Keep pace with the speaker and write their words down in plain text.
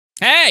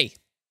Hey!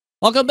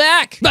 Welcome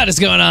back! What is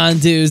going on,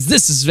 dudes?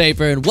 This is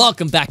Vapor, and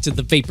welcome back to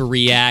the Vapor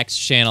Reacts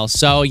channel.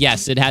 So,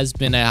 yes, it has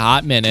been a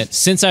hot minute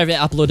since I've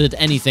uploaded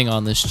anything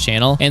on this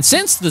channel. And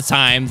since the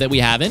time that we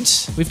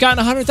haven't, we've gotten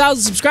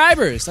 100,000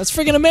 subscribers. That's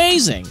freaking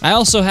amazing. I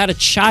also had a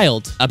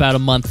child about a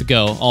month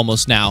ago,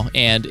 almost now,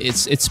 and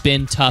it's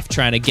been tough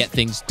trying to get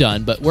things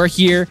done. But we're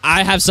here.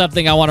 I have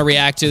something I want to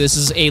react to. This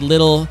is a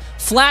little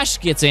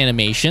Flashgitz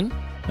animation.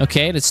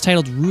 Okay, and it's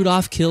titled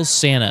Rudolph Kills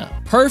Santa.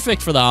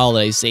 Perfect for the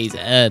holiday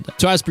season.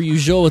 So as per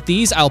usual with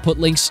these, I'll put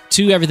links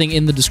to everything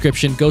in the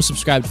description. Go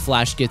subscribe to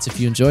Flashgitz if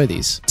you enjoy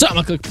these. So I'm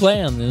gonna click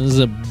play on this. This is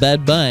a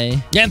bad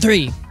bye. And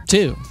 3,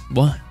 2,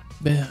 1.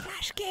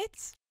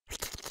 Flashgitz.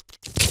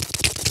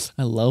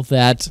 I love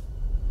that.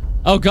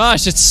 Oh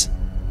gosh,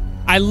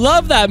 I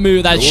love that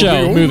movie. That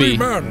show. Movie.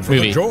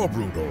 The job,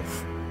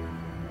 Rudolph.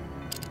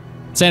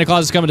 Santa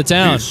Claus is coming to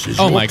town.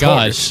 Oh my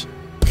gosh.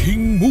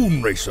 King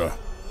Moonracer.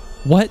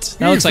 What?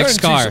 That looks like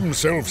Scar. He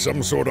fancies himself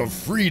some sort of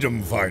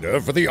freedom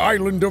fighter for the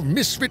island of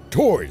misfit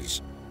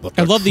toys. But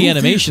I love the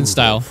animation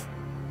style.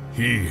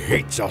 He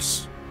hates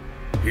us.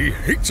 He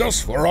hates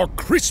us for our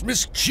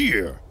Christmas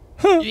cheer.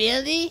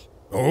 Really?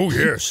 Oh,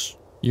 yes.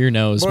 Your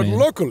nose, man. But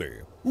luckily,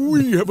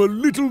 we have a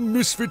little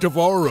misfit of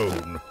our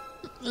own.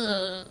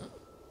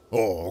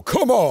 Oh,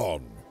 come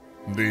on.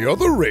 The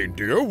other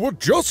reindeer were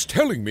just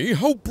telling me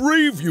how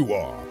brave you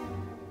are.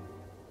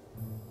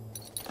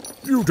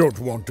 You don't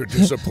want to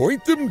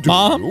disappoint them, do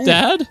Mom, you?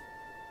 Dad?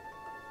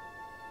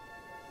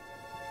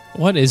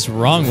 What is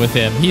wrong with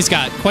him? He's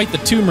got quite the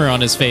tumor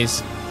on his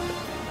face.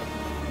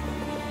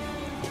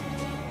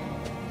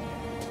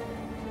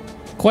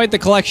 Quite the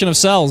collection of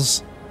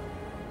cells.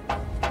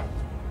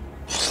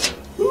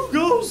 Who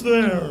goes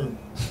there?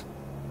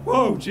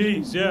 Oh,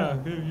 geez, yeah.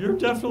 You're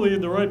definitely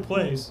in the right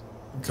place.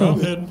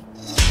 Come in.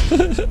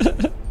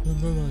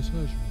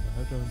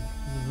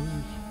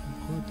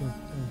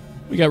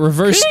 We got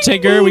reverse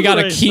Tigger. We got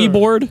a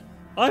keyboard.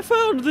 I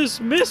found this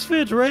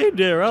misfit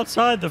reindeer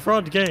outside the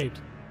front gate.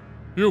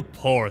 You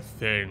poor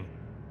thing.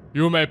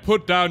 You may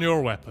put down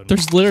your weapon.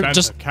 There's literally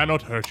Santa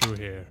cannot hurt you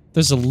here.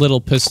 There's a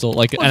little pistol,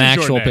 like What an is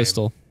your actual name?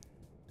 pistol.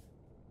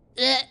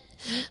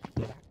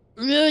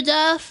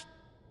 Rudolph?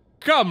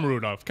 Come,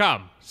 Rudolph,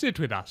 come. Sit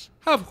with us.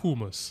 Have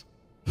hummus.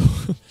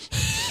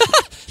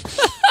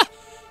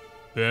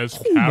 There's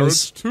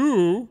carrots,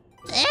 too.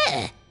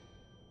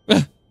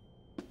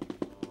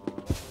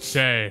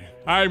 Say,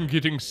 I'm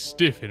getting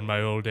stiff in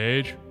my old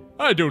age.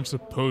 I don't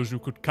suppose you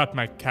could cut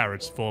my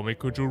carrots for me,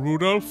 could you,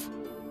 Rudolph?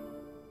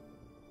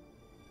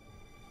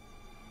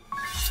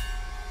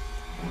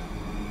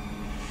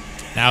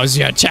 Now's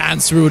your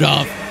chance,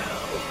 Rudolph.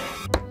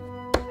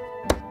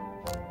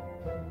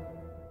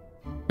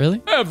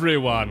 Really?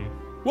 Everyone,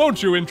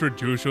 won't you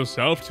introduce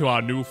yourself to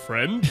our new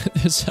friend?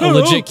 It's a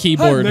legit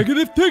keyboard. I'm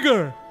Negative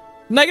Tigger.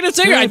 Negative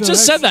Tigger, I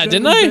just said that,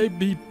 didn't I? Made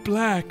me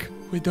black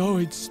with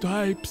orange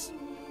stripes.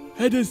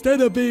 And instead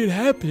of being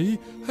happy,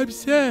 I'm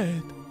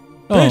sad.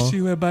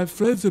 Especially when my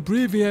friends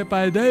abbreviate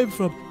my name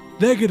from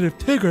Negative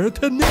Tigger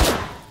to Nick.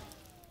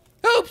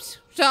 Oops,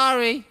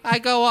 sorry. I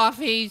go off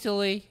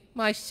easily.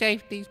 My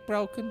safety's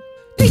broken.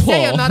 They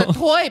say I'm not a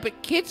toy,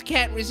 but kids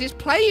can't resist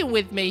playing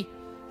with me.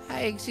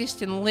 I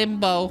exist in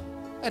limbo.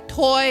 A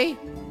toy,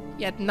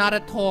 yet not a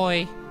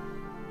toy.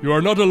 You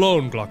are not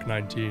alone, Glock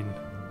 19.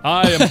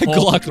 I am Paw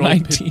Glock Patrol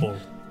 19. Pitbull.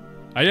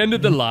 I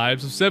ended the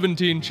lives of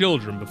 17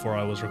 children before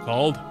I was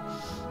recalled.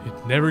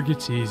 It never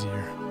gets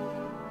easier.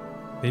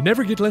 They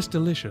never get less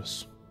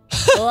delicious.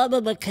 Well, I'm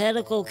a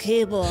mechanical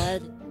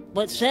keyboard,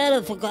 but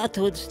Santa forgot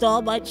to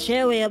install my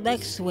Cherry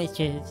MX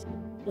switches.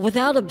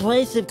 Without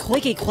abrasive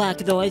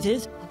clicky-clack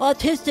noises,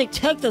 autistic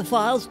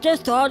technophiles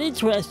just aren't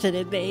interested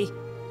in me.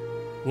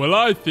 Well,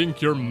 I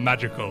think you're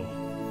magical.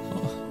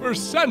 Where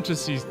Santa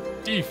sees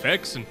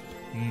defects and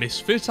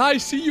misfits, I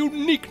see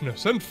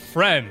uniqueness and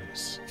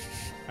friends.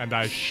 And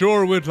I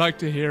sure would like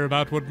to hear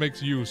about what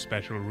makes you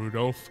special,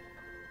 Rudolph.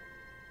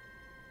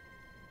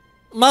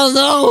 My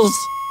nose!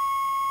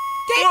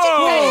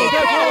 Whoa!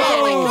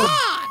 Oh my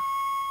God!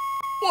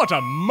 What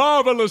a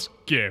marvelous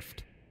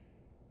gift!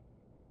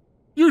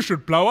 You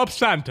should blow up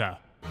Santa.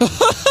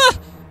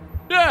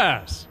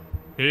 Yes,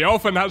 he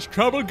often has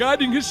trouble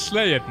guiding his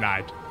sleigh at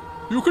night.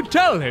 You could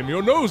tell him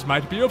your nose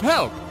might be of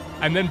help,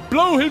 and then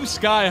blow him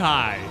sky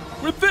high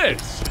with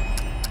this.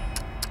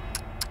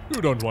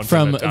 You don't want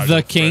From to let down the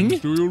your king?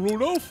 friends, do you,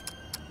 Rudolph?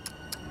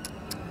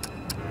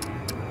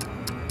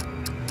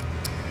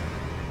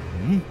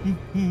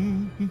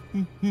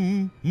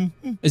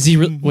 Is he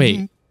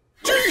wait.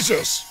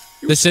 Jesus!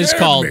 You This is scared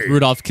called me.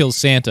 Rudolph Kills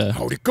Santa.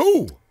 How'd it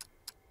go?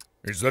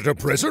 Is that a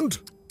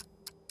present?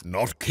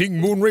 Not King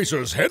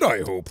Moonracer's head,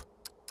 I hope.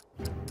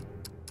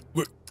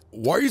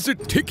 Why is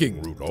it ticking,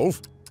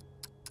 Rudolph?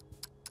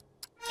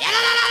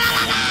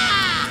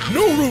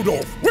 No,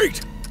 Rudolph!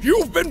 Wait!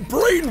 You've been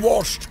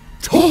brainwashed!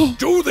 Don't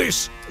do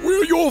this!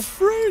 We're your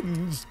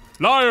friends!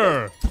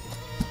 Liar!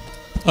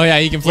 Oh yeah,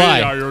 he can We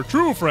fly. are your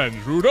true friends,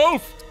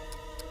 Rudolph.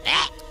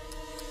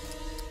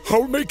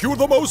 I'll make you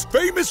the most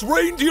famous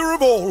reindeer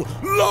of all,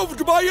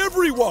 loved by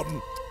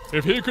everyone!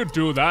 If he could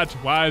do that,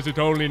 why is it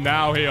only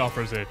now he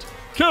offers it?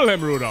 Kill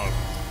him, Rudolph.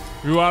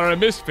 You are a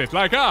misfit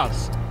like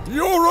us.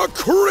 You're a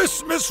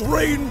Christmas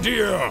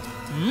reindeer!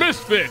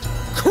 Misfit!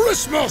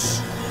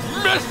 Christmas!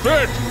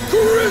 Misfit!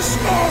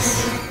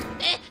 Christmas!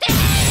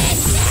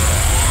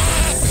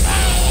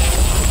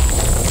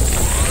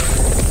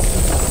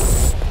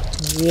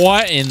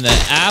 What in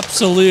the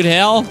absolute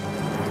hell?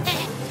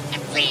 I'm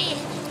free!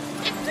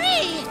 I'm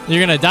free!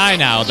 You're gonna die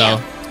now,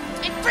 though.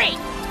 I'm free!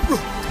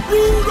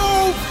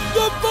 Rudolph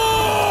the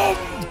bomb!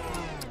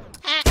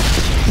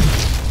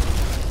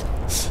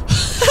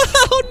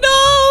 Oh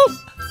no!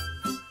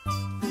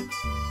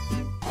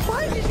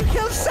 Why did you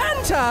kill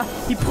Santa?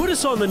 He put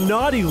us on the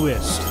naughty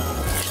list.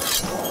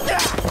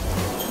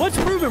 Let's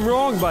prove him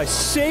wrong by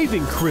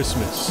saving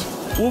Christmas.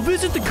 We'll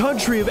visit the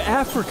country of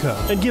Africa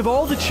and give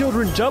all the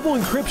children double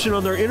encryption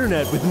on their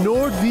internet with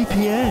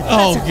NordVPN.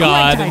 Oh That's a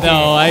God, great idea.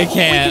 no, I We can't.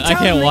 can I tell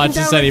can't them watch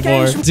they this can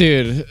anymore. download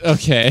Dude,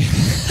 okay.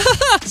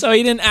 So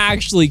he didn't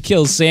actually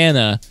kill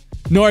Santa.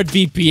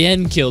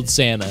 NordVPN killed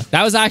Santa.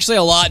 That was actually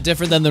a lot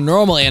different than the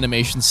normal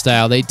animation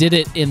style. They did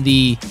it in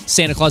the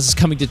Santa Claus is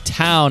Coming to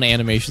Town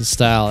animation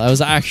style. That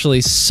was actually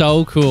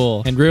so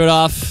cool. And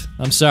Rudolph,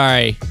 I'm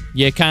sorry.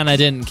 You kind of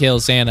didn't kill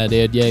Santa,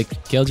 dude. You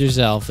killed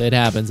yourself. It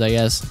happens, I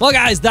guess. Well,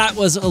 guys, that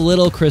was a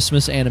little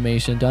Christmas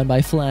animation done by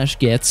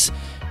Flashgitz,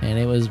 and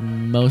it was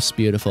most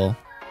beautiful.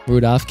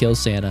 Rudolph kills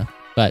Santa,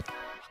 but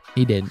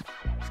he didn't.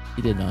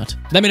 He did not.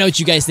 Let me know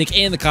what you guys think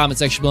in the comment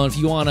section below. And if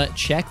you want to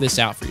check this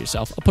out for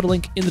yourself, I'll put a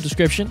link in the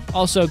description.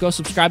 Also, go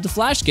subscribe to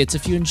Flashgitz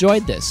if you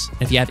enjoyed this.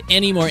 And if you have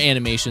any more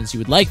animations you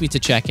would like me to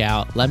check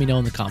out, let me know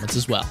in the comments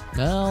as well.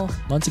 Well,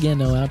 once again,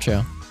 no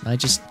outro. I'm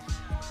just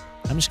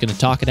going to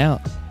talk it out.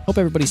 Hope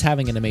everybody's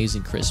having an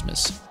amazing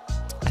Christmas.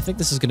 I think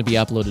this is going to be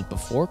uploaded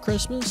before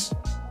Christmas.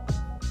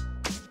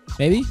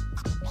 Maybe.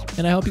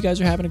 And I hope you guys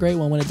are having a great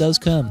one when it does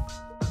come.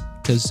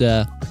 Because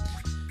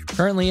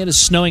currently it is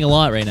snowing a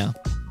lot right now.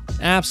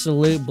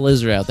 Absolute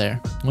blizzard out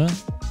there. Well,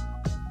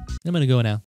 I'm gonna go now.